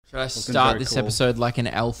Should I start this cool. episode like an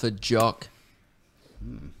alpha jock?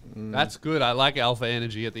 That's good. I like alpha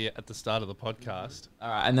energy at the start of the podcast. All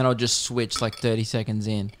right, and then I'll just switch like 30 seconds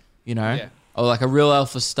in, you know? Yeah. Or like a real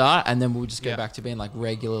alpha start, and then we'll just go Yeah. back to being like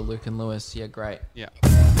regular Luke and Lewis. Yeah, great. Yeah.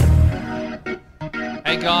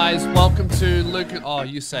 Hey guys, welcome to Luke. Oh,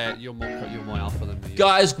 you say it. You're more alpha than me.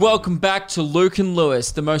 Guys, welcome back to Luke and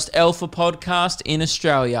Lewis, the most alpha podcast in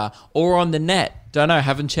Australia or on the net. Don't know,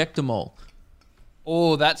 haven't checked them all.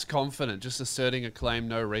 Oh, that's confident. Just asserting a claim,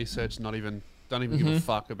 no research, don't even give a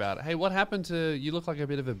fuck about it. Hey, what happened to you? Look like a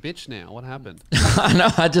bit of a bitch now. What happened? I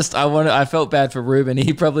know. I felt bad for Ruben.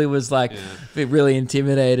 He probably was like really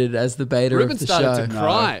intimidated as the beta Ruben of the started show. to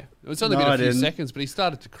cry. It's only No, been I a few didn't. seconds, but he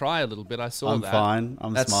started to cry a little bit. I saw I'm that. fine.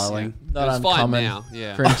 I'm That's smiling. Not It's fine uncommon now,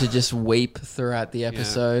 yeah. for him to just weep throughout the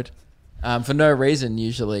episode for no reason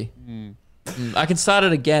usually. I can start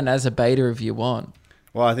it again as a beta if you want.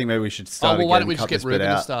 Well, I think maybe we should Oh, start well, why again don't we and just cut get this bit Ruben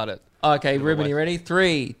to out. start it? Okay, Ruben, away. you ready?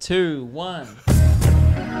 3, 2, 1.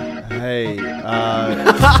 Hey,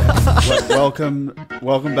 welcome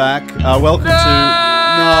back. Welcome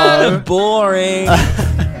to no. Boring.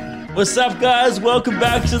 What's up, guys? Welcome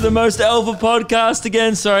back to the most alpha podcast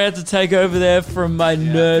again. Sorry, I had to take over there from my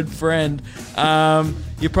nerd friend.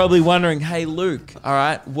 You're probably wondering, hey, Luke, all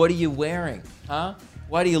right, what are you wearing? Huh?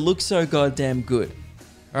 Why do you look so goddamn good?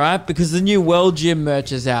 All right, because the new World Gym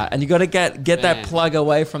merch is out, and you got to get that Man. plug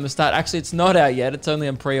away from the start. Actually, it's not out yet. It's only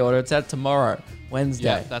on pre-order. It's out tomorrow, Wednesday.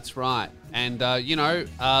 Yeah, that's right. And,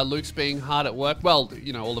 Luke's being hard at work. Well,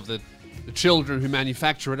 all of the children who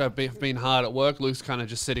manufacture it have been hard at work. Luke's kind of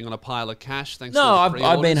just sitting on a pile of cash. Thanks No, to the I've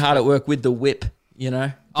been pre-orders, hard but- at work with the whip, you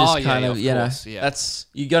know? Oh, Just yeah, kind yeah, of, of you know, course, yeah. that's,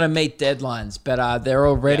 you got to meet deadlines, but they're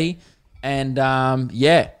all ready. And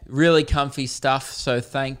really comfy stuff. So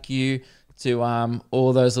thank you to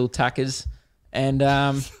all those little tackers and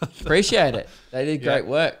appreciate it. They did great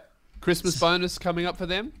work. Christmas bonus coming up for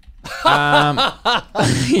them?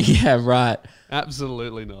 Yeah, right.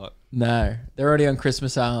 Absolutely not. No, they're already on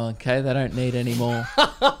Christmas Island, okay? They don't need any more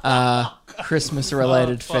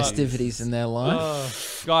Christmas-related festivities in their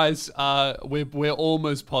life. Guys, we're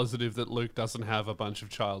almost positive that Luke doesn't have a bunch of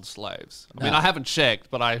child slaves. I mean, I haven't checked,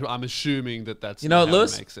 but I'm assuming that's You know what, how he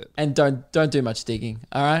Lewis? makes it. And don't do much digging,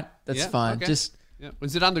 all right? That's Yeah, fine. okay. Just, Yeah.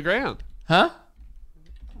 Was it underground? huh?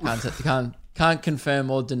 Can't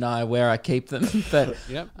confirm or deny where I keep them, but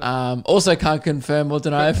Yep. also can't confirm or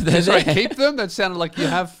deny if they're Sorry, there. keep them? That sounded like you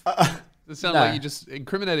have... That sounded No. like you just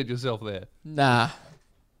incriminated yourself there. Nah,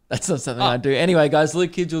 that's not something I do. Anyway, guys,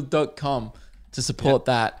 lukekidgel.com to support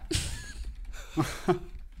that.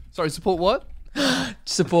 Sorry, support what?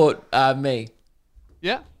 Support me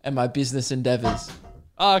Yeah? and my business endeavors.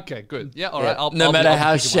 Oh, okay, good. Yeah, all right. No matter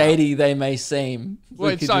how shady they may seem.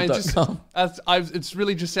 Wait, sorry, lukekidgel.com. it's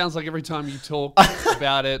really just sounds like every time you talk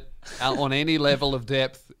about it on any level of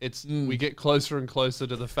depth, we get closer and closer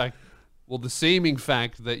to the fact, the seeming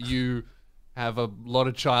fact that you have a lot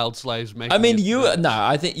of child slaves making. I mean, it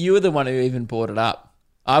I think you were the one who even brought it up.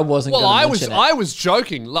 I wasn't. Well, gonna mention it. I was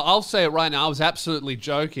joking. I'll say it right now. I was absolutely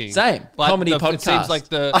joking. Same. Comedy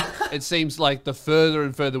podcast. It seems like the further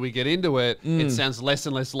and further we get into it, it sounds less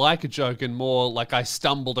and less like a joke and more like I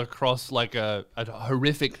stumbled across like a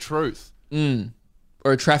horrific truth.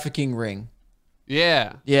 Or a trafficking ring.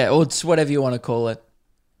 Yeah. Yeah, or it's whatever you want to call it.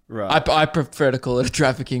 Right. I prefer to call it a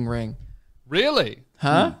trafficking ring. Really?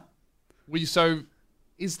 Huh?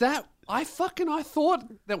 Is that? I thought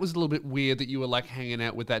that was a little bit weird that you were like hanging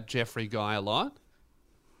out with that Jeffrey guy a lot.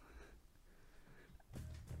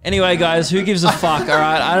 Anyway, guys, who gives a fuck, all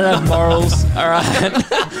right? I don't have morals, all right?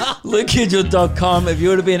 lukekidgel.com. If you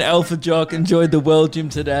want to be an alpha jock, enjoyed the World Gym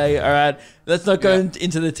today, all right? Let's not go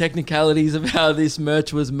into the technicalities of how this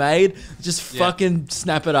merch was made. Just fucking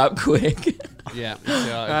snap it up quick. Yeah.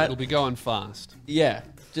 Right. It'll be going fast. Yeah.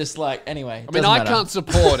 Just like, anyway. I mean, I can't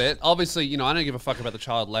support it. Obviously, I don't give a fuck about the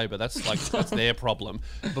child labor. That's their problem.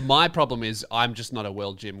 But my problem is I'm just not a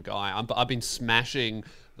World Gym guy. I've been smashing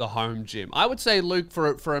the home gym. I would say, Luke,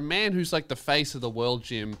 for a man who's like the face of the World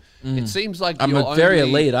Gym, it seems like I'm you're very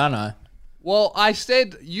elite, aren't I? Well, I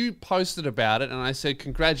said you posted about it, and I said,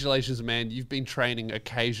 congratulations, man. You've been training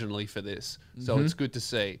occasionally for this. So it's good to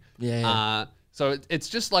see. Yeah. So it's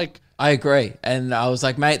just like... I agree. And I was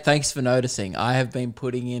like, mate, thanks for noticing. I have been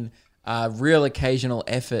putting in real occasional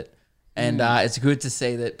effort, and it's good to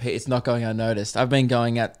see that it's not going unnoticed. I've been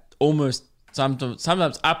going at almost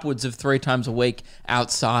sometimes upwards of 3 times a week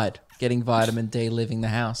outside, getting vitamin D, leaving the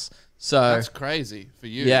house. So That's crazy for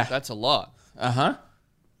you. Yeah. That's a lot. Uh-huh.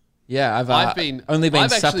 Yeah, I've actually been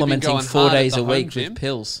supplementing going 4 hard at days the a home week gym. with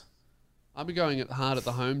pills. I've been going hard at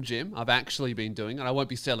the home gym. I've actually been doing it. I won't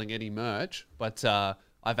be selling any merch, but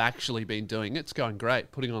I've actually been doing it. It's going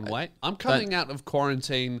great. Putting on weight. I'm coming out of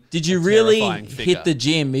quarantine. Did you really hit the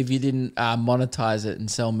gym if you didn't monetize it and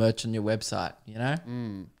sell merch on your website? You know,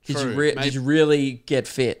 did you really get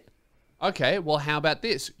fit? Okay, well, how about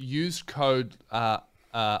this? Use code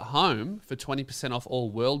HOME for 20% off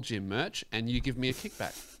all World Gym merch, and you give me a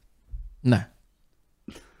kickback. No.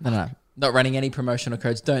 Not running any promotional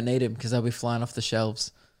codes. Don't need them because they'll be flying off the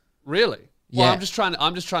shelves. Really? Well, Yeah. I'm just trying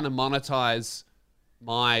to monetize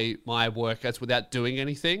my workouts without doing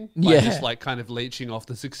anything. Just like kind of leeching off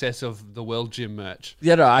the success of the World Gym merch.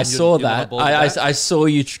 Yeah, no, I saw you're not that. aboard with that? I saw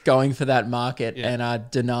you going for that market and I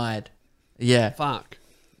denied. Yeah. Fuck.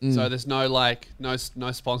 So there's no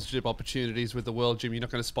sponsorship opportunities with the World Gym. You're not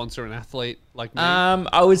going to sponsor an athlete like me.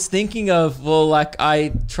 I was thinking of,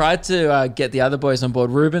 I tried to get the other boys on board.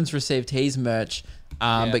 Ruben's received his merch,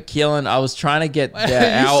 but Keelan, I was trying to get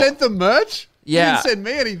you sent the merch? Yeah. You didn't send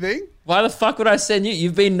me anything. Why the fuck would I send you?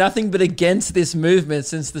 You've been nothing but against this movement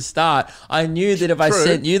since the start. I knew that if I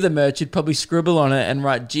sent you the merch, you'd probably scribble on it and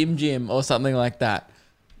write Jim or something like that.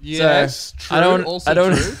 Yes, so true. I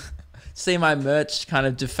don't see my merch kind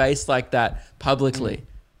of defaced like that publicly,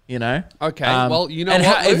 you know? Okay, well, you know and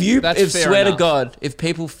what, Luke? if swear to God, if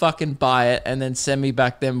people fucking buy it and then send me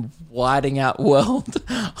back them whiting out world,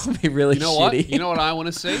 I'll be really shitty. You know what I want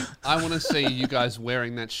to see? I want to see you guys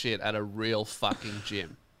wearing that shit at a real fucking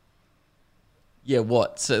gym. Yeah,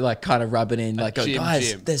 what? So like kind of rub it in, like, gym,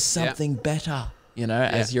 guys, gym. there's something better, you know,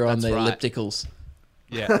 as you're on the ellipticals.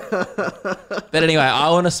 Yeah. But anyway, I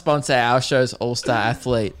want to sponsor our show's All-Star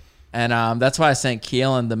Athlete. And that's why I sent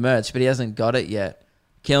Keelan the merch, but he hasn't got it yet.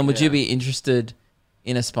 Keelan, would you be interested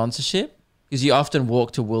in a sponsorship? Because you often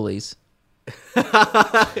walk to Woolies.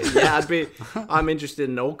 Yeah, I'm interested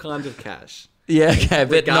in all kinds of cash. Yeah, okay,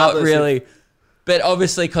 but not Regardless really. But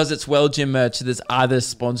obviously, because it's World Gym merch, there's other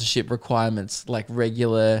sponsorship requirements, like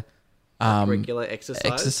regular Regular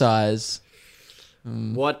exercise.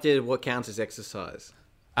 What counts as exercise?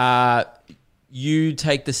 You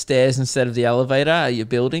take the stairs instead of the elevator at your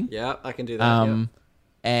building. Yeah, I can do that.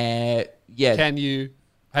 And yeah.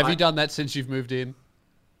 Have you done that since you've moved in?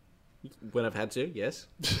 When I've had to, yes.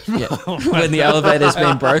 Yeah. When the elevator's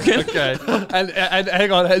been broken. Okay. And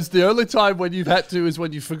hang on, has the only time when you've had to is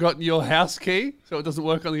when you've forgotten your house key, so it doesn't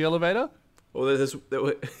work on the elevator? Well,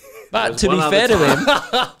 But to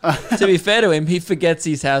be fair to him, he forgets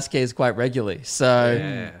his house keys quite regularly.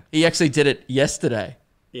 So he actually did it yesterday.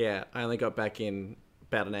 Yeah, I only got back in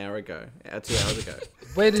about an hour ago, 2 hours ago.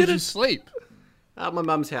 Where did you sleep? At my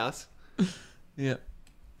mum's house. Yeah.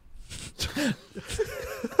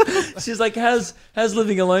 She's like, how's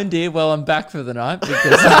living alone, dear? Well, I'm back for the night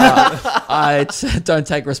because I don't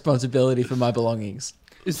take responsibility for my belongings.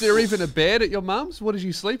 Is there even a bed at your mum's? What did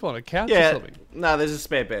you sleep on? A couch or something? No, there's a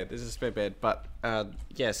spare bed. But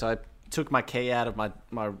so I took my key out of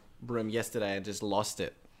my room yesterday and just lost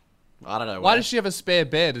it. I don't know why does she have a spare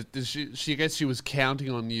bed? Does she guess she was counting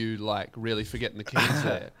on you, like, really forgetting the keys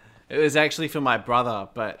there? It was actually for my brother,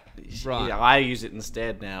 but Right. I use it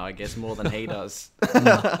instead now, I guess, more than he does.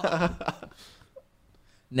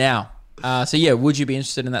 Now, so yeah, would you be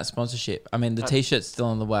interested in that sponsorship? I mean, the t-shirt's still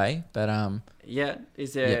on the way, but Yeah.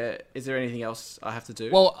 Is there anything else I have to do?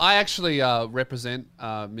 Well, I actually represent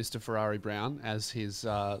Mr. Ferrari Brown as his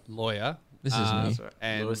lawyer. This is me. That's right.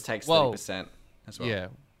 And Lewis takes 30% as well.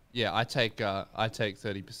 Yeah, I take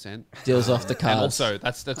 30%. Deals off the cards. And also,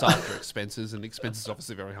 that's after expenses, and expenses are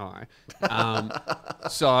obviously very high.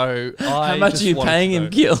 So how much are you paying him,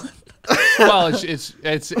 Gil? Well,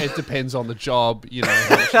 it depends on the job, you know,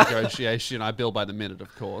 how much negotiation. I bill by the minute,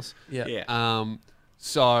 of course. Yeah.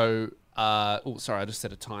 Sorry, I just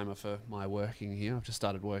set a timer for my working here. I've just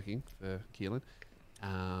started working for Keelan.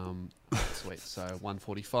 Sweet. So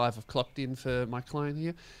 1:45 I've clocked in for my client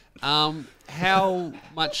here. How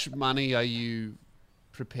much money are you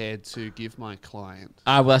prepared to give my client?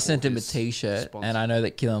 Well, I sent him a his t-shirt, sponsor? and I know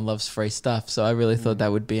that Keelan loves free stuff, so I really thought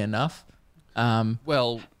that would be enough.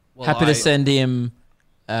 Well, happy to send him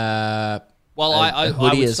a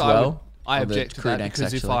hoodie as well. I or the object to crew that necks,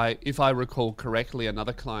 because actually. if I recall correctly,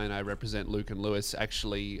 another client I represent, Luke and Lewis,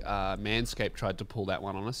 actually Manscaped tried to pull that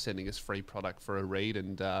one on us, sending us free product for a read,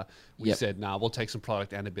 and we said, "Nah, we'll take some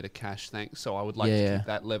product and a bit of cash, thanks." So I would like to keep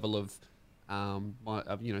that level of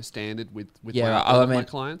standard with my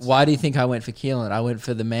clients. Why do you think I went for Keelan? I went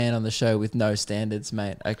for the man on the show with no standards,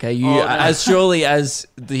 mate. Okay, as surely as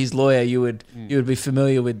his lawyer, you would be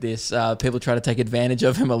familiar with this. People try to take advantage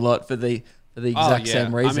of him a lot for the exact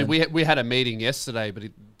same reason. I mean, we had a meeting yesterday, but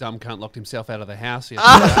dumb cunt locked himself out of the house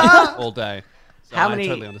yesterday all day. So I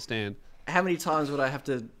totally understand. How many times would I have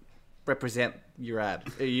to represent your ad?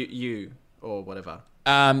 You or whatever?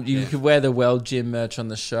 You could wear the Well Gym merch on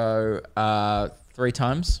the show 3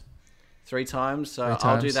 times. 3 times. So 3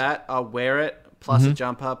 I'll do times. that. I'll wear it plus a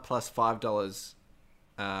jumper plus $5.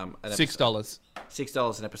 $6.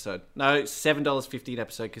 $6 an episode. No, $7.50 an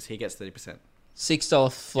episode because he gets 30%.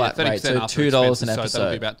 $6 flat rate, so after $2 expenses, an So that'll be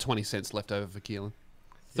episode. about 20 cents left over for Keelan.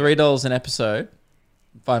 $3 an episode.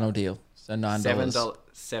 Final deal. So $9.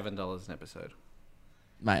 $7 an episode.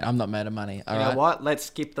 Mate, I'm not made of money. All You right. know what? Let's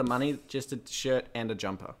skip the money. Just a shirt and a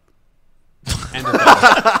jumper. And a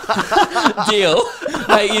dollar. Deal.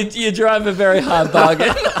 Mate, you drive a very hard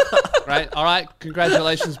bargain. Right. All right.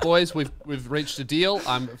 Congratulations, boys. We've reached a deal.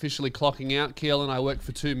 I'm officially clocking out. Keelan, I work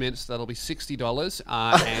for 2 minutes. That'll be $60,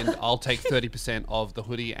 and I'll take 30% of the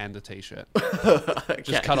hoodie and the t-shirt.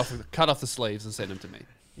 Just cut off the sleeves and send them to me.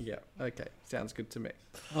 Yeah. Okay. Sounds good to me.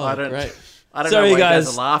 Oh, great. I don't Sorry, know why you guys.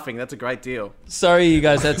 guys are laughing. That's a great deal. Sorry you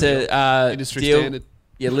guys had to Industry deal. standard.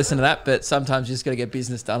 Yeah, listen to that, but sometimes you just got to get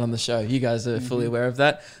business done on the show. You guys are fully aware of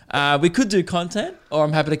that. We could do content, or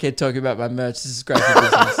I'm happy to keep talking about my merch. This is great for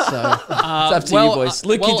business. So it's up to you, boys.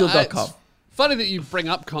 LukeKidgel.com. It's funny that you bring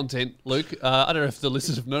up content, Luke. I don't know if the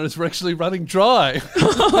listeners have noticed we're actually running dry.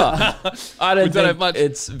 I don't have think much-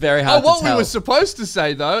 it's very hard What to tell. we were supposed to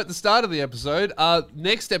say, though, at the start of the episode,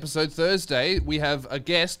 next episode, Thursday, we have a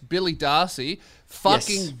guest, Billy Darcy.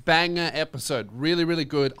 Fucking Yes. banger episode. Really, really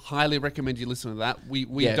good. Highly recommend you listen to that. We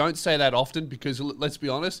Yeah. don't say that often because, let's be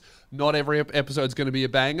honest, not every episode's going to be a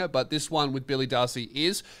banger, but this one with Billy Darcy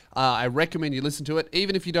is. I recommend you listen to it,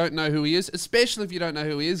 even if you don't know who he is, especially if you don't know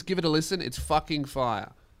who he is. Give it a listen. It's fucking fire.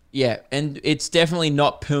 Yeah, and it's definitely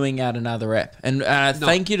not pooing out another ep. And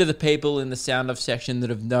thank you to the people in the Sound Off section that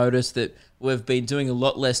have noticed that we've been doing a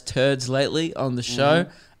lot less turds lately on the show,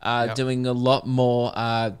 doing a lot more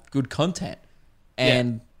good content.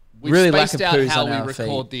 And We've really lack spaced of out poos how on we our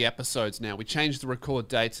record feed. the episodes now. We changed the record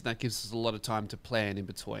dates, and that gives us a lot of time to plan in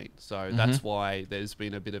between. So that's why there's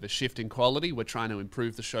been a bit of a shift in quality. We're trying to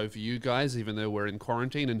improve the show for you guys, even though we're in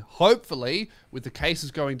quarantine. And hopefully, with the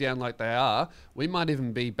cases going down like they are, we might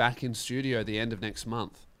even be back in studio at the end of next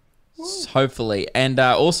month. Hopefully. And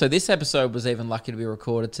also, this episode was even lucky to be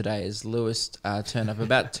recorded today as Lewis turned up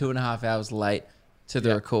about 2.5 hours late to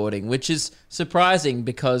the recording, which is surprising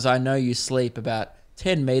because I know you sleep about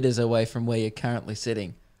 10 meters away from where you're currently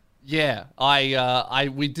sitting. Yeah,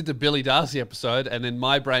 we did the Billy Darcy episode, and then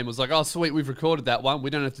my brain was like, "Oh, sweet, we've recorded that one. We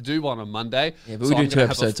don't have to do one on Monday." Yeah, but we do I'm 2 gonna have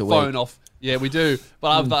episodes a phone week. off. Yeah, we do.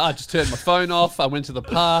 But I just turned my phone off. I went to the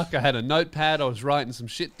park. I had a notepad. I was writing some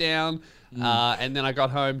shit down, and then I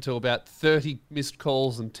got home to about 30 missed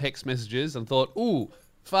calls and text messages, and thought, "Ooh,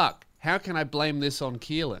 fuck! How can I blame this on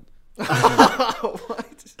Keelan?"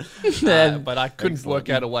 But I couldn't work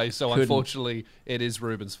out a way, so unfortunately, it is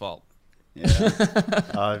Ruben's fault.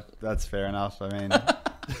 Yeah. That's fair enough. I mean,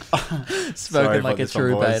 Spoken like a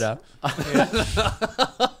true beta.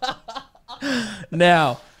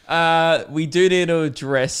 Now, we do need to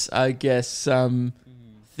address, I guess, some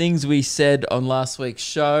things we said on last week's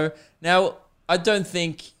show. Now, I don't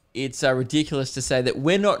think it's ridiculous to say that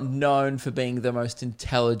we're not known for being the most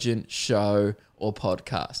intelligent show or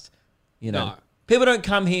podcast. You know, No. people don't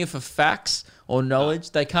come here for facts or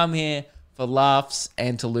knowledge. They come here for laughs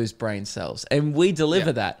and to lose brain cells. And we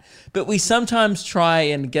deliver that. But we sometimes try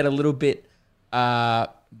and get a little bit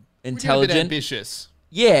intelligent. We get a bit ambitious.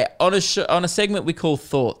 Yeah, on a segment we call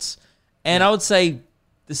Thoughts. And I would say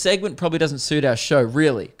the segment probably doesn't suit our show,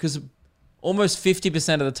 really, because almost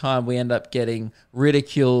 50% of the time we end up getting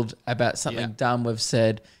ridiculed about something dumb we've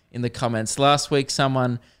said in the comments. Last week,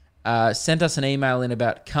 someone sent us an email in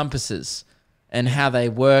about compasses and how they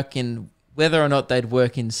work and whether or not they'd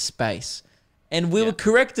work in space. And we were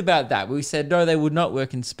correct about that. We said, no, they would not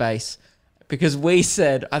work in space. Because we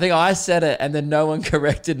said, I think I said it, and then no one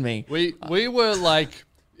corrected me. We were like,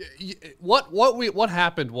 what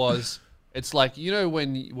happened was, it's like, you know,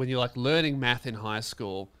 when you're like learning math in high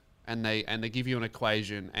school, and they give you an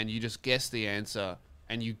equation, and you just guess the answer,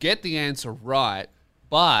 and you get the answer right,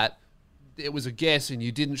 but it was a guess, and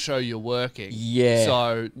you didn't show you're working. Yeah.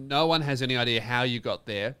 So no one has any idea how you got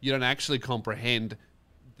there. You don't actually comprehend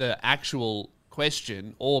the actual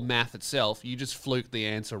question or math itself. You just fluke the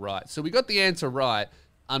answer right. So we got the answer right.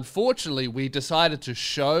 Unfortunately, we decided to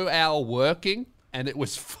show our working, and it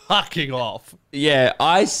was fucking off. Yeah,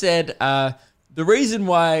 I said the reason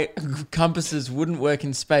why compasses wouldn't work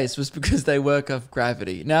in space was because they work off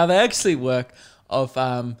gravity. Now, they actually work off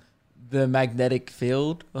the magnetic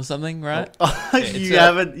field or something, right?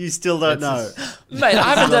 you still don't know. Mate,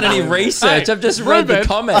 I haven't done any research. Hey, I've just read the Ruben.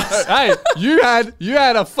 comments. Hey, you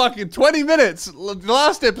had a fucking 20 minutes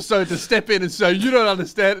last episode to step in and say you don't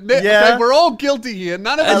understand. Yeah. Okay, we're all guilty here.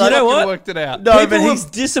 None of us you know fucking what? worked it out. No, People but were he's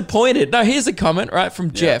disappointed. No, here's a comment, right,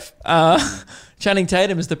 from Jeff. Channing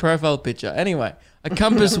Tatum is the profile picture. Anyway, a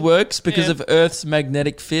compass works because of Earth's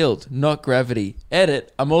magnetic field, not gravity.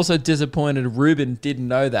 Edit, I'm also disappointed Ruben didn't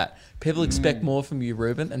know that. People expect more from you,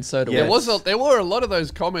 Ruben, and so do Yeah. we. There were a lot of those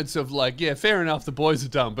comments of like, yeah, fair enough, the boys are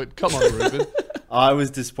dumb, but come on, Ruben. I was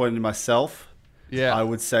disappointed in myself. Yeah. I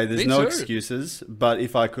would say there's Me no too. excuses, but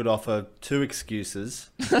if I could offer 2 excuses,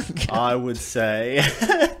 I would say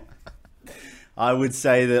I would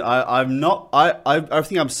say that I'm not I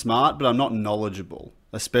think I'm smart, but I'm not knowledgeable,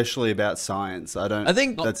 especially about science. I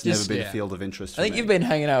think that's just- never been yeah. a field of interest for I think me. you've been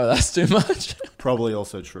hanging out with us too much. Probably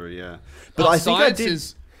also true, yeah. But Well, I think I science did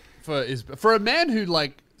is for a man who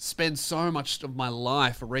like spends so much of my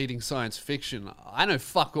life reading science fiction. I know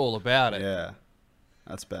fuck all about it. Yeah.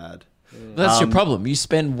 That's bad. That's your problem. You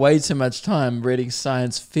spend way too much time reading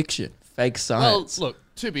science fiction, fake Well, science. look.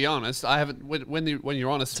 To be honest, I haven't. When you're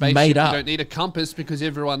on a made spaceship, you up. don't need a compass because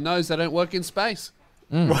everyone knows they don't work in space.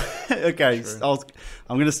 Okay, I'm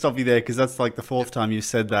going to stop you there because that's like the 4th time you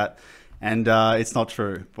said that. And it's not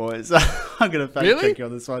true, boys. I'm going to fact Really? check you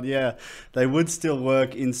on this one. Yeah, they would still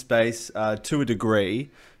work in space to a degree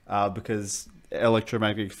because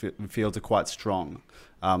electromagnetic fields are quite strong.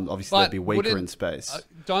 Obviously, But they'd be weaker wouldn't- in space.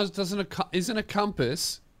 Isn't a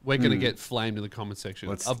compass? We're going to get flamed in the comment section.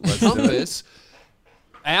 Let's A do it. compass.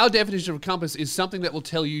 Our definition of a compass is something that will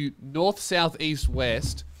tell you north, south, east,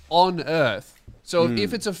 west on Earth. So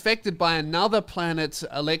if it's affected by another planet's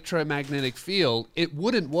electromagnetic field, it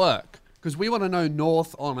wouldn't work because we want to know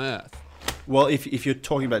north on Earth. Well, if you're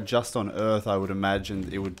talking about just on Earth, I would imagine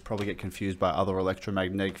it would probably get confused by other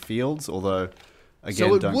electromagnetic fields. Although, again,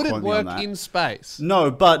 So it don't wouldn't quote me on work that. in space.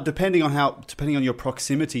 No, but depending on your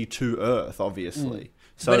proximity to Earth, obviously.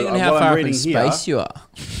 So Depending on how what far I'm up in reading here, space you are.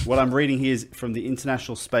 what I'm reading here is from the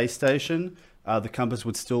International Space Station. The compass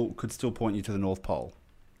could still point you to the North Pole.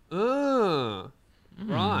 Ah,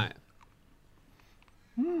 right.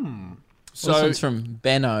 So this one's from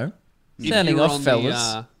Benno. if Sounding you're off, on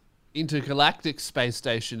fellas. the intergalactic space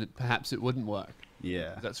station, perhaps it wouldn't work.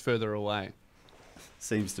 Yeah, That's further away.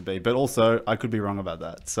 seems to be. But also, I could be wrong about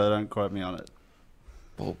that, so don't quote me on it.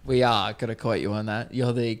 Well, we are going to quote you on that.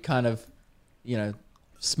 You're the kind of,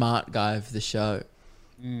 smart guy of the show.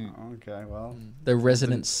 Okay, well, The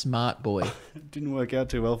resident smart boy. it didn't work out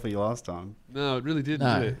too well for you last time. No, it really didn't.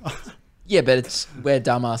 No. Did it? Yeah, but we're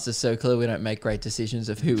dumbasses, so clearly we don't make great decisions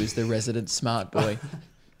of who is the resident smart boy.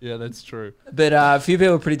 Yeah, that's true. But a few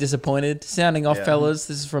people are pretty disappointed. Sounding off, Yeah. fellas.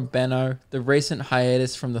 This is from Benno. The recent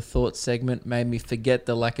hiatus from the thought segment made me forget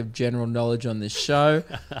the lack of general knowledge on this show.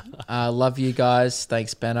 Love you guys.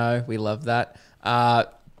 Thanks, Benno. We love that.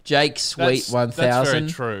 Jake Sweet 1000. That's very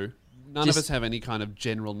true. None Just- of us have any kind of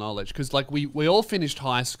general knowledge because, like, we all finished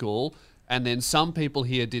high school, and then some people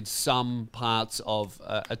here did some parts of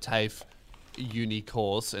a TAFE uni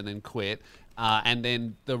course and then quit, and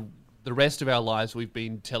then the rest of our lives we've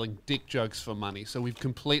been telling dick jokes for money. So we've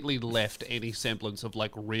completely left any semblance of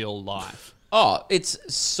like real life. Oh, it's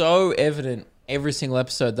so evident every single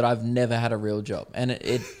episode that I've never had a real job. And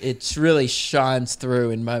it really shines through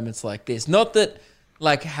in moments like this. Not that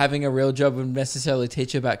like having a real job would necessarily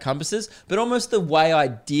teach you about compasses, but almost the way I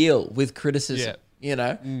deal with criticism,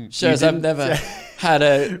 shows I've never had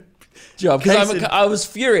a job. Because I was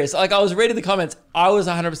furious. Like I was reading the comments. I was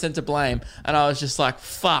 100% to blame. And I was just like,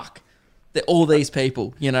 fuck. All these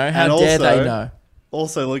people, how And dare they also- know?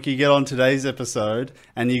 Also, look, you get on today's episode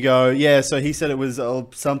and you go, yeah, so he said it was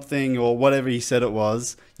something or whatever he said it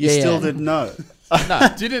was. You Yeah, still yeah. didn't know.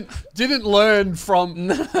 Didn't learn from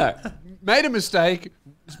No. made a mistake,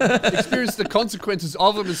 experienced the consequences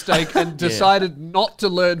of a mistake, and decided not to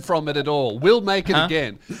learn from it at all. We'll make it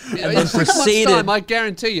again. In 6 months' proceeded- time, I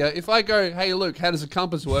guarantee you, if I go, hey, Luke, how does a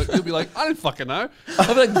compass work? You'll be like, I don't fucking know.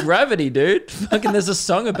 I'm like, gravity, dude. Fucking there's a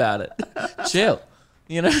song about it. Chill.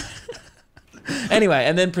 Anyway,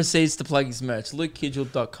 and then proceeds to plug his merch.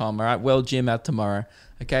 LukeKidgel.com, all right? Well, Jim out tomorrow.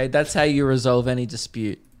 Okay? That's how you resolve any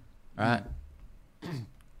dispute. All right?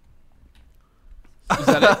 Is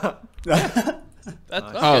that it?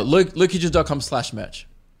 Oh, LukeKidgel.com/merch.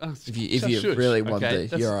 If you Shush. really want the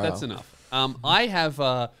that's, URL. That's enough.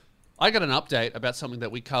 I got an update about something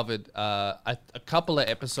that we covered a couple of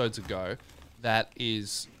episodes ago that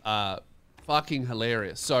is fucking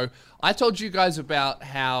hilarious. So I told you guys about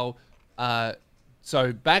how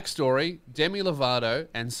so backstory, Demi Lovato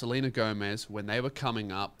and Selena Gomez, when they were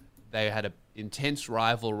coming up, they had an intense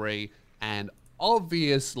rivalry, and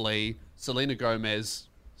obviously Selena Gomez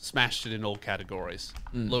smashed it in all categories.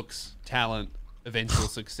 Looks, talent, eventual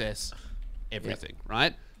success, everything,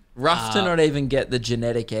 right? Rough to not even get the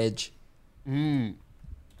genetic edge.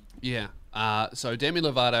 Yeah. So Demi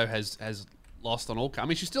Lovato has lost on all... I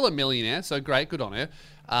mean, she's still a millionaire, so great, good on her.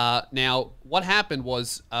 Now, what happened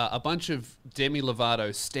was a bunch of Demi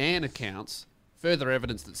Lovato Stan accounts, further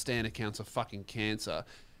evidence that Stan accounts are fucking cancer,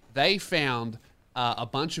 they found a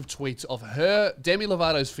bunch of tweets of her, Demi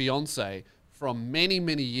Lovato's fiance, from many,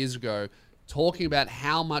 many years ago, talking about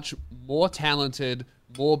how much more talented,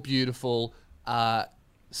 more beautiful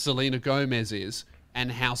Selena Gomez is,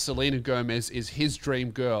 and how Selena Gomez is his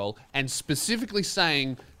dream girl, and specifically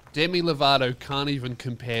saying Demi Lovato can't even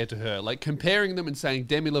compare to her. Like, comparing them and saying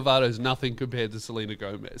Demi Lovato's nothing compared to Selena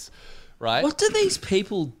Gomez, right? What do these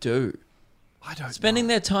people do? I don't Spending know.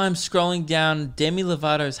 their time scrolling down Demi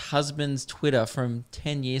Lovato's husband's Twitter from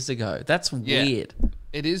 10 years ago. That's Yeah. weird.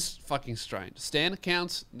 It is fucking strange. Stan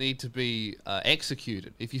accounts need to be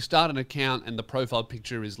executed. If you start an account and the profile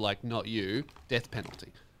picture is like not you, death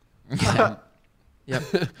penalty. Yep.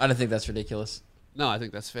 I don't think that's ridiculous. No, I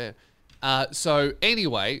think that's fair. So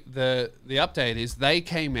anyway, the update is they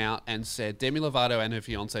came out and said Demi Lovato and her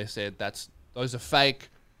fiance said those are fake.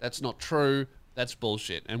 That's not true. That's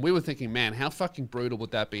bullshit. And we were thinking, man, how fucking brutal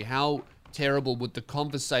would that be? How terrible would the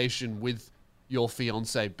conversation with your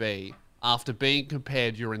fiance be after being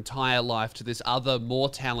compared your entire life to this other more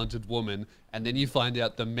talented woman, and then you find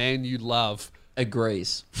out the man you love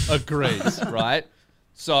Agrees. agrees, right?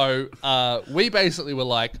 So we basically were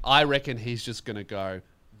like, I reckon he's just gonna go,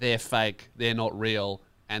 they're fake, they're not real,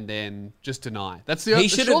 and then just deny.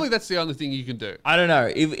 Surely that's the only thing you can do. I don't know.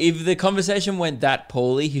 If the conversation went that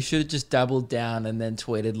poorly, he should have just doubled down and then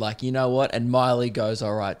tweeted like, you know what? And Miley goes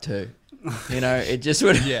all right too. You know, it just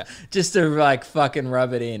would Yeah. just to like fucking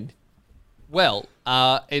rub it in. Well,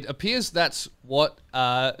 it appears that's what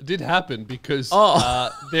did happen because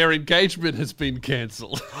their engagement has been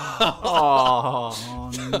cancelled. Oh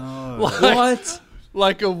no! What?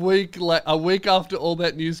 Like a week after all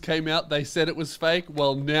that news came out, they said it was fake.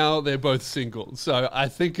 Well, now they're both single, so I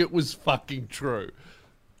think it was fucking true.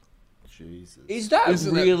 Jesus. Is that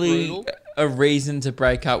Isn't that really brutal? a reason to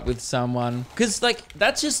break up with someone? Because like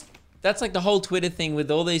that's like the whole Twitter thing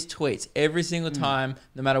with all these tweets. Every single time,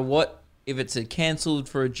 no matter what, if it's a cancelled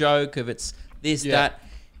for a joke, if it's this, Yeah. that,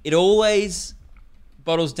 it always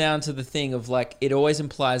bottles down to the thing of like, it always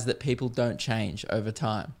implies that people don't change over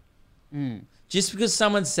time. Just because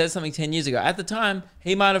someone said something 10 years ago, at the time,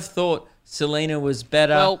 he might have thought Selena was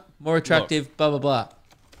better, Well, more attractive, blah, blah, blah.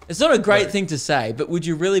 It's not a great thing to say, but would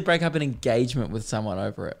you really break up an engagement with someone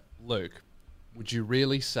over it? Luke, would you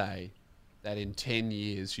really say that in 10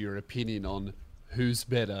 years your opinion on who's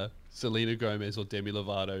better, Selena Gomez or Demi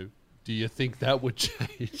Lovato, do you think that would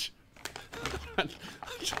change?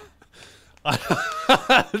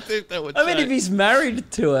 I think that would I mean, change. if he's married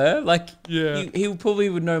to her, like, Yeah. he probably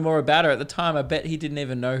would know more about her. At the time, I bet he didn't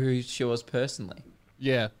even know who she was personally.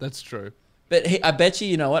 Yeah, that's true. But I bet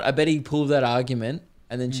you know what? I bet he pulled that argument,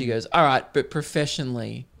 and then she goes, all right, but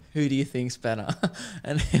professionally, who do you think's better?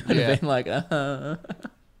 And he would Yeah. have been like, I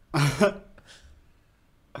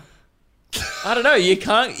don't know. You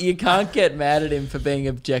can't get mad at him for being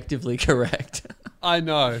objectively correct. I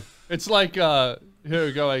know. It's like her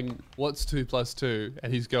going, what's 2 + 2?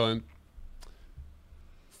 And he's going,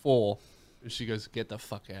 4. And she goes, get the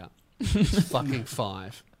fuck out. It's fucking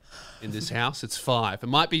 5. In this house, it's 5. It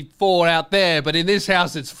might be 4 out there, but in this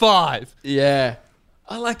house, it's 5. Yeah.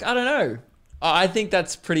 I don't know. I think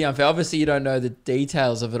that's pretty unfair. Obviously, you don't know the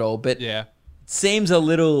details of it all, but Yeah. it seems a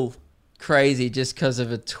little crazy just because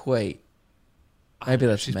of a tweet. Maybe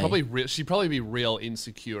that's She'd me. probably be real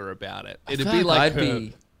insecure about it. I It'd feel be like I'd her.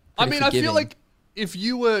 be I pretty mean, I feel forgiving. like if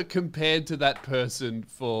you were compared to that person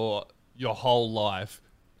for your whole life,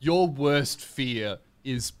 your worst fear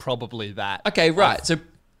is probably that. Okay, right. So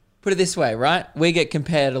put it this way, right? We get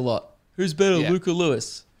compared a lot. Who's better, Yeah. Luke or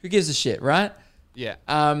Lewis? Who gives a shit, right? Yeah.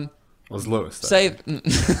 Was Lewis? Though. Say,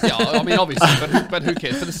 Yeah, I mean, obviously, but who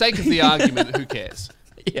cares? For the sake of the argument, who cares?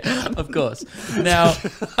 yeah, of course. Now,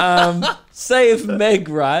 say if Meg,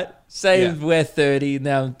 right? Say if Yeah. we're 30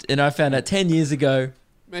 now, and I found out 10 years ago,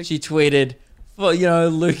 Meg- she tweeted, well, you know,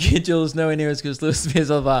 Luke and Jules nowhere near as good as Lewis Spears,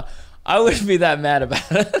 blah, blah, blah. I wouldn't be that mad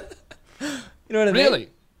about it. You know what I mean? Really?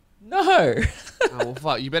 No, Oh, well,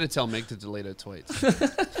 fuck. You better tell Meg to delete her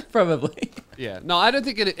tweets. probably. Yeah. No, I don't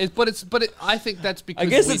think it is. But I think that's because I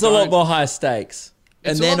guess we it's a lot don't- more high stakes.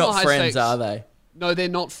 And It's a they're lot more not high friends, stakes. are they? No, they're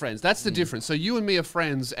not friends. That's the difference. So you and me are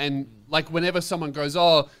friends, and like whenever someone goes,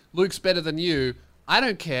 "Oh, Luke's better than you," I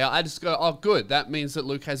don't care. I just go, "Oh, good. That means that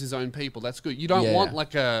Luke has his own people. That's good." You don't Yeah. want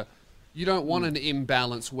like a You don't want an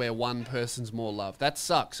imbalance where one person's more loved. That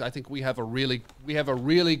sucks. I think we have a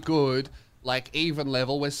really good like even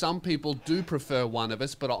level where some people do prefer one of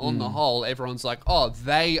us, but on the whole, everyone's like, oh,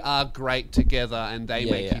 they are great together and they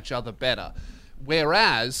make each other better.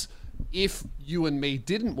 Whereas if you and me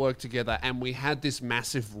didn't work together and we had this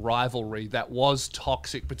massive rivalry that was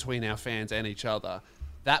toxic between our fans and each other,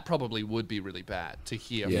 that probably would be really bad to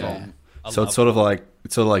hear from. So it's sort of like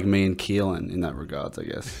me and Keelan in that regards, I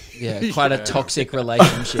guess. Yeah, quite a toxic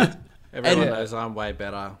relationship. Everyone knows I'm way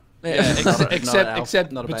better. Yeah,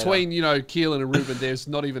 except not a beta. between Keelan and Ruben, there's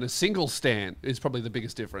not even a single stan. Is probably the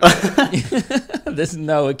biggest difference. There's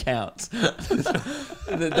no accounts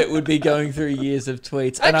that would be going through years of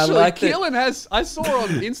tweets. And Actually, I like Keelan has. I saw on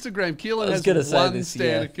Instagram, Keelan has one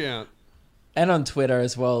stan account, and on Twitter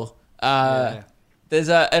as well. Yeah. There's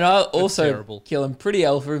and I also terrible. Keelan, pretty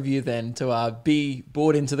alpha of you then to be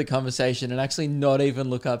brought into the conversation and actually not even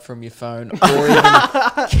look up from your phone or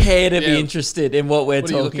even care to be interested in what we're What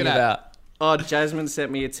are you talking looking at? about. Oh, Jasmine sent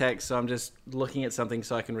me a text, so I'm just looking at something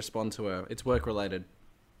so I can respond to her. It's work related.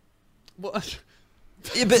 What?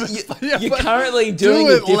 Yeah, but you're but currently do doing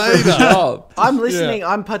a it different later. job. I'm listening.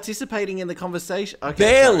 I'm participating in the conversation. Okay,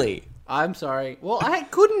 Barely. sorry. I'm sorry. Well, I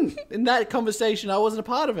couldn't. In that conversation, I wasn't a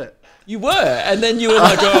part of it. You were, and then you were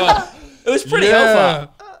like, "Oh, it was pretty alpha."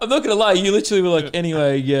 I'm not gonna lie. You literally were like,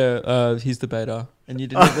 "Anyway, here's the beta," and you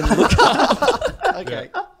didn't even look up. Okay.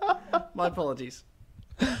 My apologies.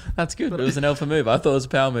 That's good. It was an alpha move. I thought it was a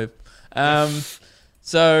power move.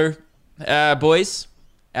 So, boys,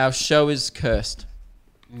 our show is cursed.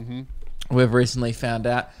 Mm-hmm. We've recently found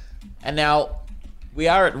out, and now we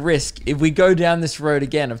are at risk. If we go down this road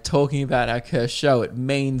again of talking about our cursed show, it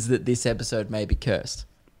means that this episode may be cursed.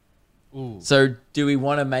 Ooh. So, do we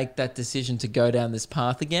want to make that decision to go down this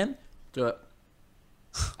path again? Do it.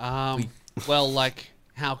 Well, like,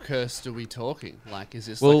 how cursed are we talking? Like, is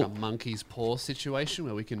this like a monkey's paw situation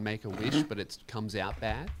where we can make a wish, but it comes out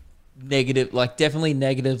bad? Negative, like definitely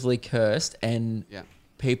negatively cursed, and Yeah.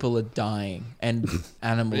 people are dying, and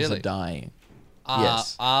animals Really? are dying.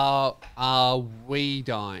 Yes. Are we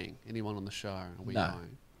dying? Anyone on the show? Are we No.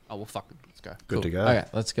 dying? Oh, well, fuck it. Let's go. Good to go. Okay,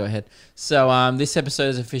 let's go ahead. So this episode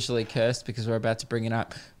is officially cursed because we're about to bring it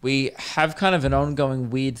up. We have kind of an ongoing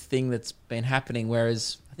weird thing that's been happening,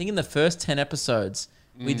 whereas I think in the first 10 episodes,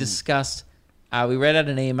 we discussed, we read out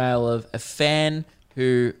an email of a fan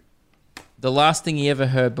who, the last thing he ever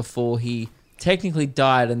heard before he technically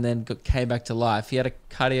died and then came back to life. He had a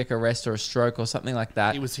cardiac arrest or a stroke or something like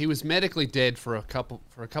that. He was medically dead for a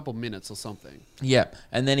couple minutes or something. Yeah,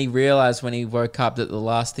 and then he realized when he woke up that the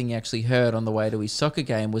last thing he actually heard on the way to his soccer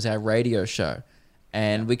game was our radio show.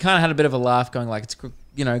 And we kind of had a bit of a laugh going like, it's,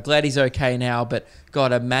 glad he's okay now, but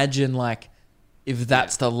God, imagine like if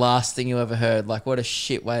that's the last thing you ever heard, like what a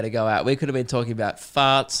shit way to go out. We could have been talking about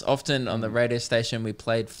farts. Often on the radio station, we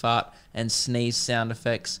played fart and sneeze sound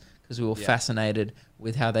effects because we were fascinated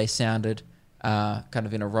with how they sounded kind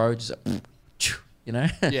of in a row, just like,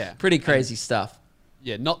 Yeah. pretty crazy stuff.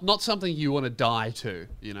 Yeah, not something you want to die to,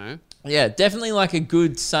 Yeah, definitely like a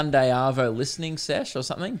good Sunday Arvo listening sesh or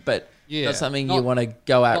something, but not something you want to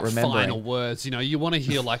go out not remembering. final words, you want to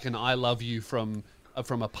hear like an "I love you" from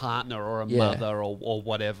a partner or a mother or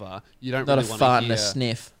whatever. You don't Not really a want fart to and hear. a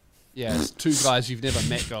sniff. Yeah, it's two guys you've never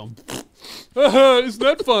met going. Isn't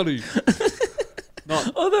that funny?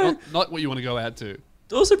 Not what you want to go out to.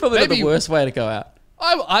 Also probably not Maybe- the worst way to go out.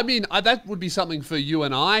 I mean, that would be something for you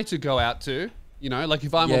and I to go out to. Like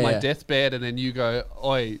if I'm on my deathbed and then you go,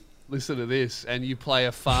 "Oi, listen to this," and you play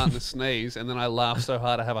a fart and a sneeze, and then I laugh so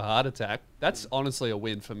hard I have a heart attack. That's honestly a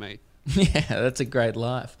win for me. Yeah, that's a great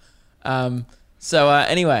life.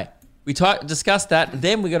 Anyway, we discussed that.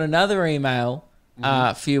 Then we got another email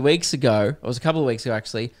a few weeks ago, or it was a couple of weeks ago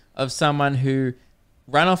actually, of someone who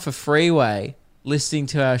ran off a freeway listening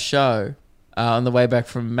to our show on the way back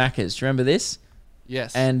from Macca's. Do you remember this?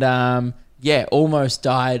 Yes. And almost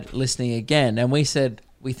died listening again. And we said,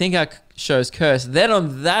 we think our show's cursed. Then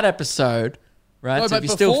on that episode, right? No, so if but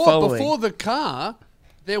you're still following. before the car,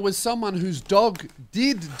 there was someone whose dog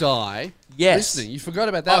did die. Yes. Listening. You forgot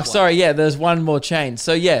about that. Oh, one. sorry. Yeah, there's one more chain.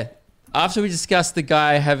 So, yeah, after we discussed the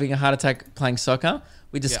guy having a heart attack playing soccer,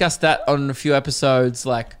 we discussed that on a few episodes,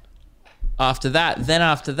 like, after that. Then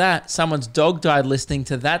after that, someone's dog died listening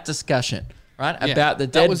to that discussion, right? Yeah, About the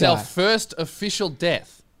dead That was guy. our first official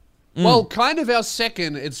death. Well, kind of our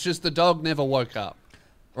second. It's just the dog never woke up.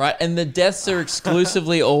 Right, and the deaths are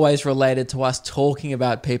exclusively always related to us talking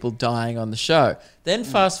about people dying on the show. Then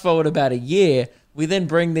fast forward about a year, we then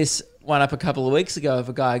bring this one up a couple of weeks ago of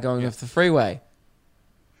a guy going off the freeway.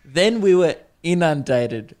 Then we were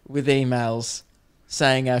inundated with emails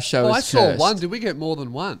saying our show Oh, is I saw cursed. one. Did we get more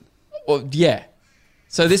than one? Well, yeah.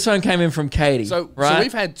 So this one came in from Katie. So right?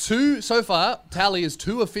 we've had two so far. Tally is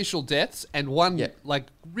 2 official deaths and one Yeah. like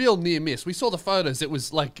real near miss. We saw the photos. It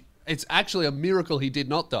was like it's actually a miracle he did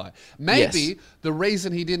not die. Maybe Yes. the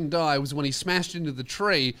reason he didn't die was when he smashed into the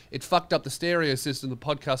tree. It fucked up the stereo system. The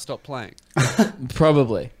podcast stopped playing.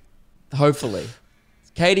 Probably. Hopefully.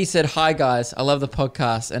 Katie said, "Hi guys, I love the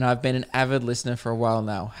podcast and I've been an avid listener for a while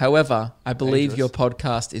now. However, I believe your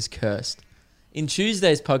podcast is cursed. In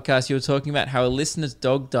Tuesday's podcast, you were talking about how a listener's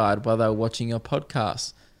dog died while they were watching your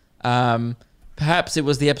podcast. Perhaps it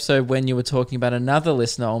was the episode when you were talking about another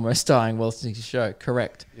listener almost dying while listening to the show.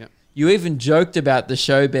 Correct. Yep. You even joked about the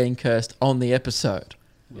show being cursed on the episode.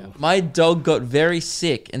 Yeah. My dog got very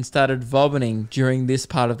sick and started vomiting during this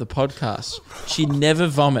part of the podcast. She never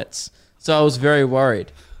vomits, so I was very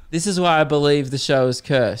worried. This is why I believe the show is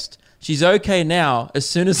cursed. She's okay now as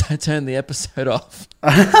soon as I turn the episode off."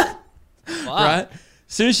 Right?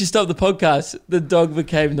 As soon as she stopped the podcast, the dog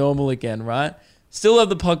became normal again, right? Still love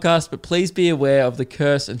the podcast, but please be aware of the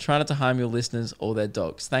curse and try not to harm your listeners or their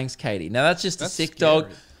dogs. Thanks, Katie. Now, that's just That's a sick scary.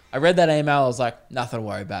 dog. I read that email. I was like, nothing to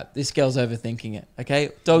worry about. This girl's overthinking it, okay?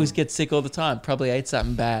 Dogs get sick all the time. Probably ate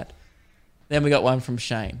something bad. Then we got one from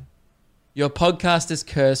Shane. Your podcast is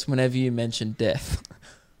cursed whenever you mention death.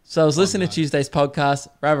 So I was listening to Tuesday's podcast.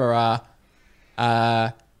 Rah, rah,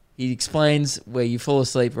 rah. He explains where you fall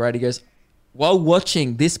asleep, right? He goes, while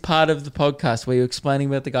watching this part of the podcast where you're explaining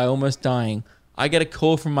about the guy almost dying, I get a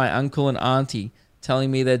call from my uncle and auntie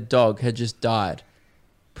telling me their dog had just died.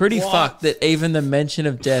 Pretty fucked that even the mention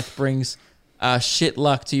of death brings shit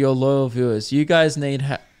luck to your loyal viewers. You guys need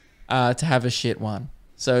to have a shit one.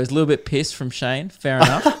 So it's a little bit pissed from Shane. Fair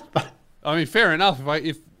enough. I mean, fair enough.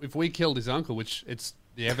 If we killed his uncle, which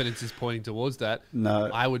the evidence is pointing towards that, No.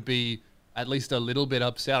 I would be at least a little bit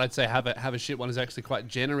upset. I'd say have a shit one is actually quite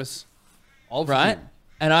generous of Right? him.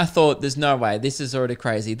 And I thought, there's no way. This is already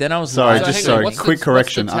crazy. Then I was Sorry, like, So just hang on, sorry, what's quick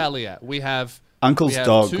correction. What's the tally at? We have Uncle's we have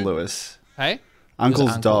dog, 2 Lewis. Hey?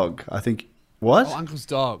 Uncle's uncle. dog. I think. What? Oh, uncle's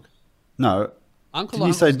dog. No. Uncle Did you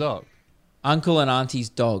uncle's say- dog. uncle and auntie's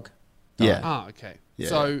dog. Yeah. Oh, okay. Yeah.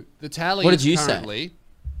 So the tally What is did you say? currently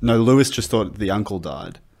No, Lewis just thought the uncle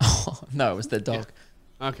died. Oh, no, it was the dog.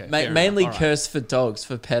 okay. Ma- fair enough. mainly All right. cursed for dogs,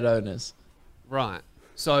 for pet owners. Right.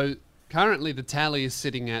 So currently the tally is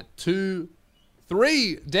sitting at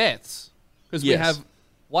 3 deaths because we Yes. have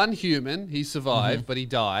one human, he survived, but he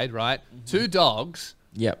died. Right. 2 dogs,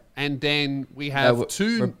 Yep. and then we have we're-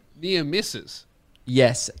 2 near misses.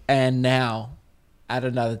 Yes, and now add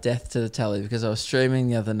another death to the tally because I was streaming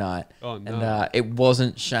the other night, Oh, no. and it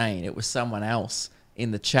wasn't Shane; it was someone else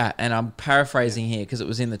in the chat. And I'm paraphrasing here because it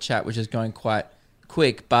was in the chat, which is going quite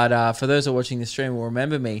quick. But for those who are watching the stream, will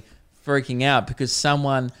remember me freaking out because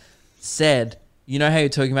someone said, "You know how you're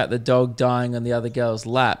talking about the dog dying on the other girl's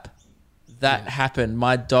lap? That happened.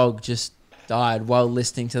 My dog just died while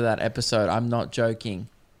listening to that episode. I'm not joking.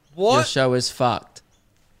 Your What? show is fucked."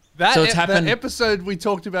 That, So it's happened- that episode we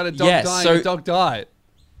talked about a dog Yes, dying, so- a dog died.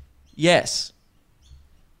 Yes.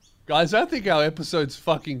 Guys, I think our episode's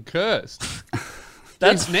fucking cursed.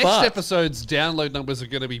 That's These next fucked. episode's download numbers are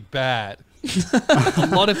going to be bad. A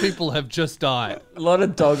lot of people have just died. A lot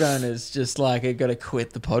of dog owners just like are gonna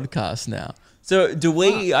quit the podcast now. So do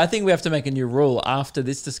we? I think we have to make a new rule after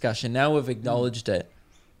this discussion. Now we've acknowledged it.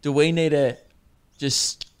 Do we need to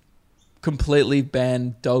just completely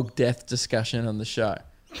ban dog death discussion on the show?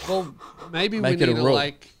 Well, maybe Make we it a need to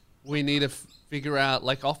rule. we need to figure out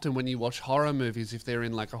often when you watch horror movies, if they're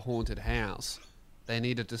in like a haunted house, they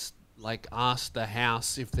need to just ask the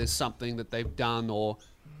house if there's something that they've done or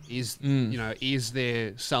is is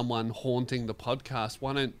there someone haunting the podcast?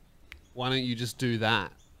 Why don't you just do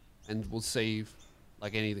that and we'll see if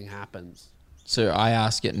anything happens. So I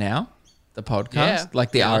ask it now, the podcast, Yeah.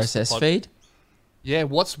 like the Yeah, ask the RSS pod- feed. Yeah,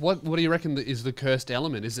 what do you reckon is the cursed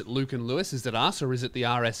element? Is it Luke and Lewis? Is it us, or is it the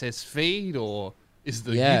RSS feed, or is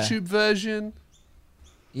the Yeah. YouTube version?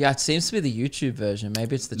 Yeah, it seems to be the YouTube version.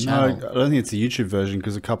 Maybe it's the No, channel I don't think it's the YouTube version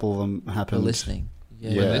because a couple of them for happened. listening.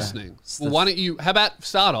 Yeah. Yeah. Listening. It's Well, the- why don't you? How about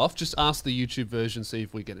start off? Just ask the YouTube version, see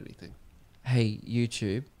if we get anything. Hey,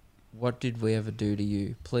 YouTube, what did we ever do to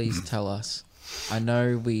you? Please tell us. I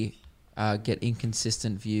know we get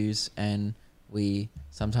inconsistent views and we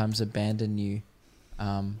sometimes abandon you.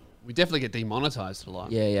 We definitely get demonetized a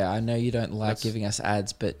lot. Yeah, I know you don't like That's- giving us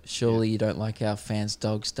ads, but surely you don't like our fans'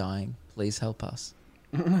 dogs dying. Please help us.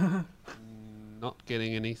 Not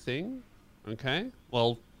getting anything. Okay.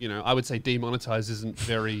 Well, I would say demonetize isn't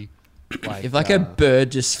very If a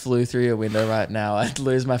bird just flew through your window right now, I'd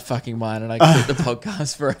lose my fucking mind and I'd quit the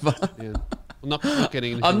podcast forever. Yeah. I'm not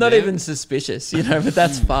getting anything I'm not there. even suspicious, but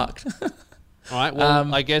that's fucked. All right,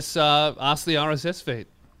 well, I guess ask the RSS feed.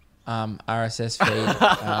 RSS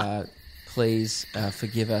feed, please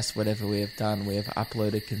forgive us whatever we have done. We have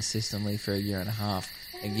uploaded consistently for a year and a half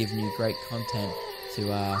and given you great content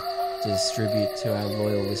to distribute to our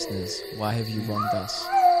loyal listeners. Why have you wronged us?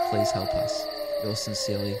 Please help us. Yours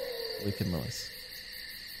sincerely, Luke and Lewis.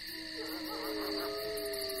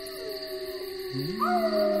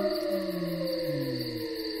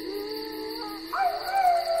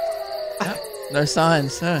 No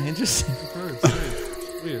signs. Oh, interesting.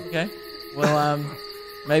 Weird. Okay. Well,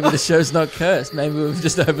 maybe the show's not cursed. Maybe we've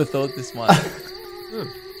just overthought this one.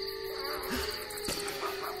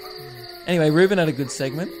 Anyway, Ruben had a good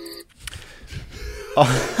segment.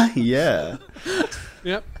 Oh, yeah.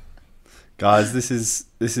 Yep. Guys, this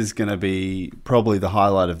is going to be probably the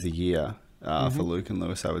highlight of the year for Luke and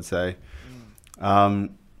Lewis, I would say.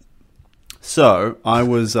 So I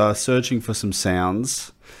was searching for some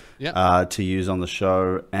sounds to use on the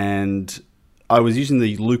show, and I was using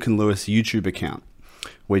the Luke and Lewis YouTube account,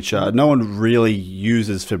 which no one really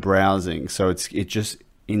uses for browsing. So it just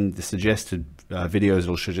in the suggested videos,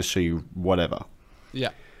 it'll just show you whatever.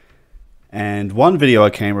 Yeah. And one video I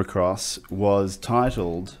came across was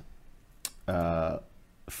titled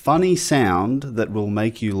 "Funny Sound That Will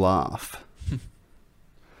Make You Laugh."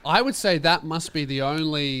 I would say that must be the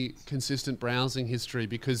only consistent browsing history,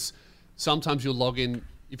 because sometimes you'll log in,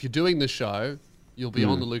 if you're doing the show, you'll be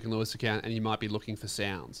on the Luke and Lewis account and you might be looking for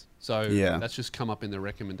sounds. So that's just come up in the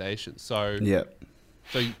recommendations. So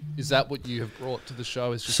So is that what you have brought to the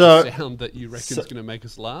show? Is just a sound that you reckon is going to make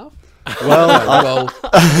us laugh? Well,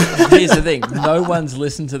 here's the thing. No one's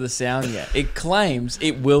listened to the sound yet. It claims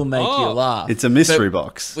it will make you laugh. It's a mystery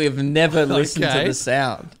box. We've never listened to the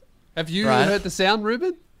sound. Have you heard the sound,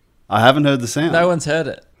 Ruben? I haven't heard the sound. No one's heard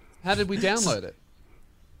it. How did we download it?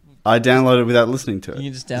 I downloaded it without listening to it. You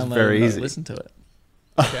can just download very it and easy. listen to it.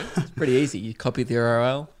 Okay. It's pretty easy. You copy the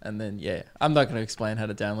URL and then, I'm not going to explain how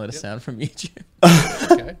to download a sound from YouTube.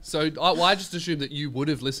 Okay. So I just assumed that you would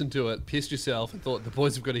have listened to it, pissed yourself, and thought the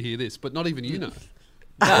boys have got to hear this, but not even you know.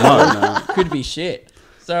 No. Could be shit.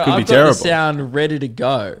 So Could be I've got terrible. the sound ready to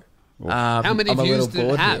go. How many I'm a views little did it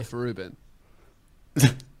bored have here. for Ruben?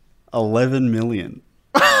 11 million.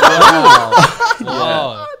 Wow.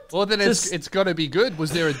 Oh. Well, then it's got to be good.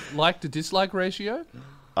 Was there a like to dislike ratio?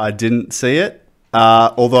 I didn't see it.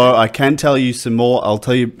 Although I can tell you some more. I'll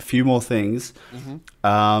tell you a few more things. No,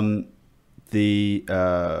 I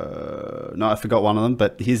forgot one of them,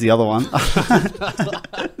 but here's the other one.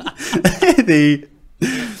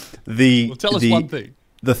 Well, tell us one thing.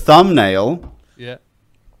 The thumbnail, Yeah.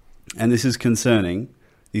 and this is concerning,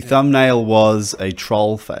 the thumbnail was a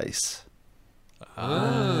troll face.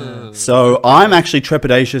 So I'm actually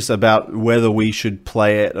trepidatious about whether we should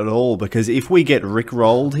play it at all, because if we get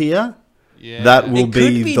rickrolled here, that will It could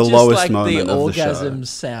be the just lowest like moment the of the orgasm show.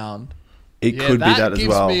 sound. It could be that as gives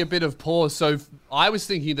well. me a bit of pause. So I was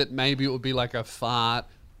thinking that maybe it would be like a fart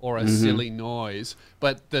or a silly noise,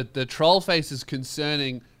 but the troll face is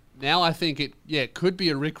concerning. Now I think it could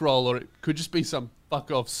be a rickroll, or it could just be some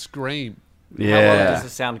fuck off scream. How long Yeah, does the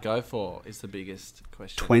sound go for is the biggest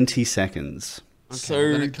question. 20 seconds. So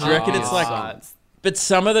then do it you can't reckon be it's a like... song. But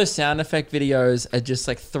some of those sound effect videos are just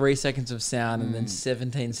like 3 seconds of sound and then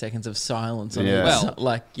 17 seconds of silence on Yeah. each,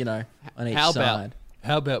 Well, on each How side.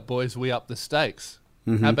 about boys, we up the stakes?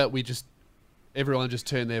 How about we just everyone just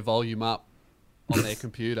turn their volume up on their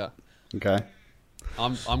computer? Okay.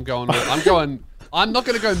 I'm not going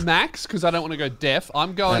to go max because I don't want to go deaf.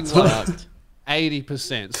 I'm going That's like fucked.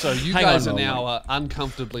 80%. So you Hang guys on. are now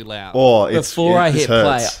uncomfortably loud. Or Before I this hit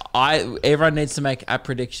play, hurts. everyone needs to make a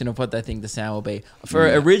prediction of what they think the sound will be.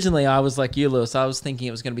 Originally, I was like you, Lewis. I was thinking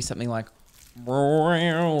it was going to be something like ding.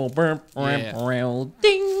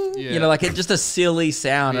 Yeah. Like just a silly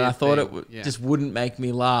sound, and I thought it just wouldn't make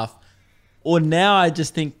me laugh. Or now I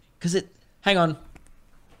just think because it. Hang on.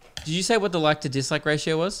 Did you say what the like to dislike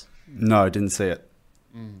ratio was? No, I didn't see it.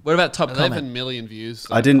 What about top 11 comment? million views.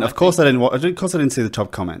 I didn't. Of course, I didn't. Of course, I didn't see the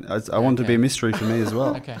top comment. I want it to be a mystery for me as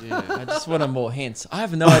well. Okay, I just wanted more hints. I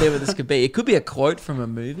have no idea what this could be. It could be a quote from a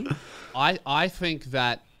movie. I think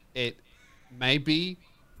that it may be.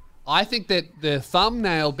 I think that the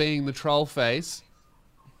thumbnail being the troll face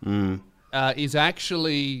is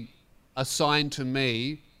actually a sign to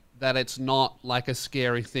me that it's not like a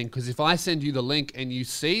scary thing. Because if I send you the link and you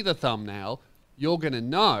see the thumbnail, you're going to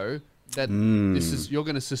know that you're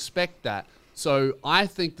going to suspect that. So I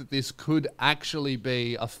think that this could actually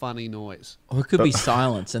be a funny noise. Or it could be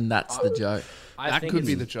silence, and that's the joke. That could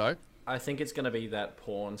be the joke. I think it's gonna be that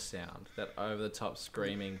porn sound, that over-the-top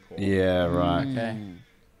screaming porn. Yeah, right. Okay.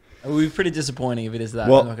 It would be pretty disappointing if it is that.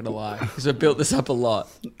 Well- I'm not gonna lie, because I built this up a lot.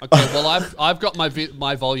 Okay, well, I've got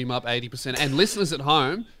my volume up 80%, and listeners at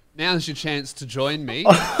home, now's your chance to join me.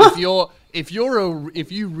 If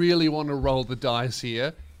you really want to roll the dice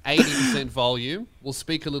here, 80% volume. We'll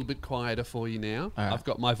speak a little bit quieter for you now. All right. I've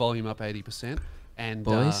got my volume up 80%, and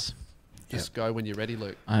Boys, just go when you're ready,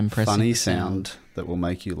 Luke. I'm pressing Funny the sound that will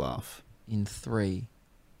make you laugh. in 3,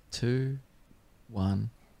 2, 1.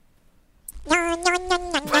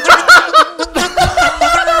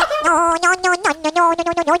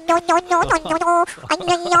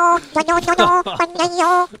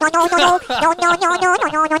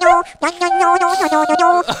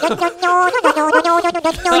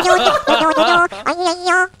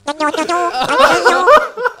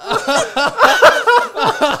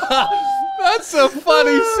 That's a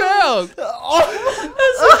funny sound.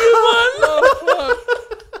 That's a good one.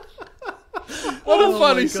 What a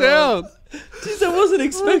funny sound. Jeez, I wasn't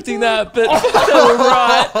expecting that, but they were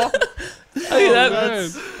right. Okay,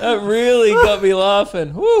 that really got me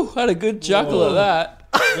laughing. Woo, had a good chuckle at that.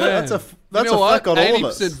 That's a You know what? fuck on all of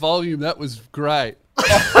 80% us. volume. That was great.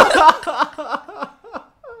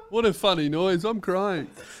 What a funny noise. I'm crying.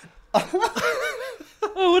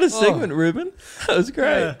 Oh, what a segment, Ruben. That was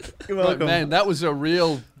great. Yeah, you're Like, welcome. man, that was a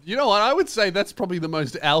real. You know what? I would say that's probably the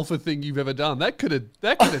most alpha thing you've ever done. That could have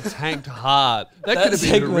tanked hard. That could have been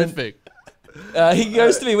segment- horrific. He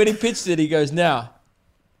goes to me when he pitched it. He goes, "Now,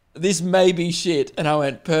 this may be shit," and I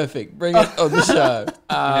went, "Perfect. Bring it on the show."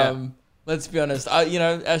 Let's be honest.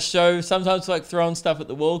 Our show sometimes like throwing stuff at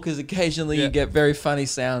the wall because occasionally Yeah. you get very funny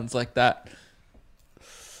sounds like that.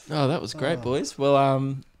 Oh, that was great, boys.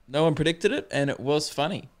 Well, no one predicted it, and it was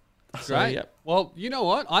funny. So, Great. yep. Well, you know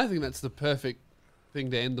what? I think that's the perfect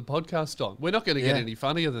thing to end the podcast on. We're not going to get Yeah. any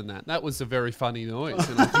funnier than that. That was a very funny noise,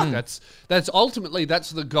 and I think that's ultimately that's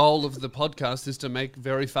the goal of the podcast is to make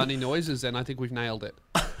very funny noises, and I think we've nailed it.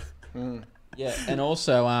 Yeah, and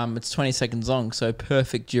also it's 20 seconds long, so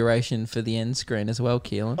perfect duration for the end screen as well,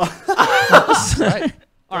 Keelan. Great.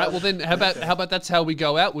 All right. Well, then how about that's how we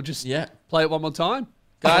go out? We'll just Yeah. play it one more time.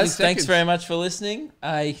 20 Guys, thanks seconds. very much for listening.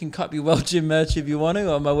 You can copy Well Gym merch if you want to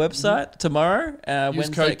on my website tomorrow. Use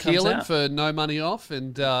Wednesday code it comes Keelan out. for no money off,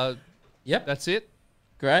 and Yep, that's it.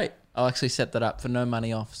 great. I'll actually set that up for no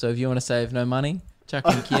money off. So if you want to save no money, chuck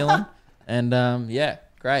in Keelan. And yeah,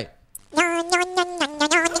 great.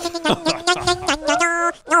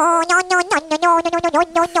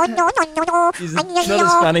 It's not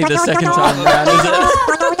as funny the second time around, is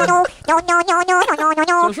it?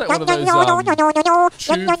 Sounds like one of those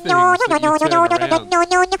tube things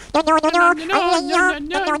that you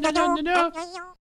turn around. No.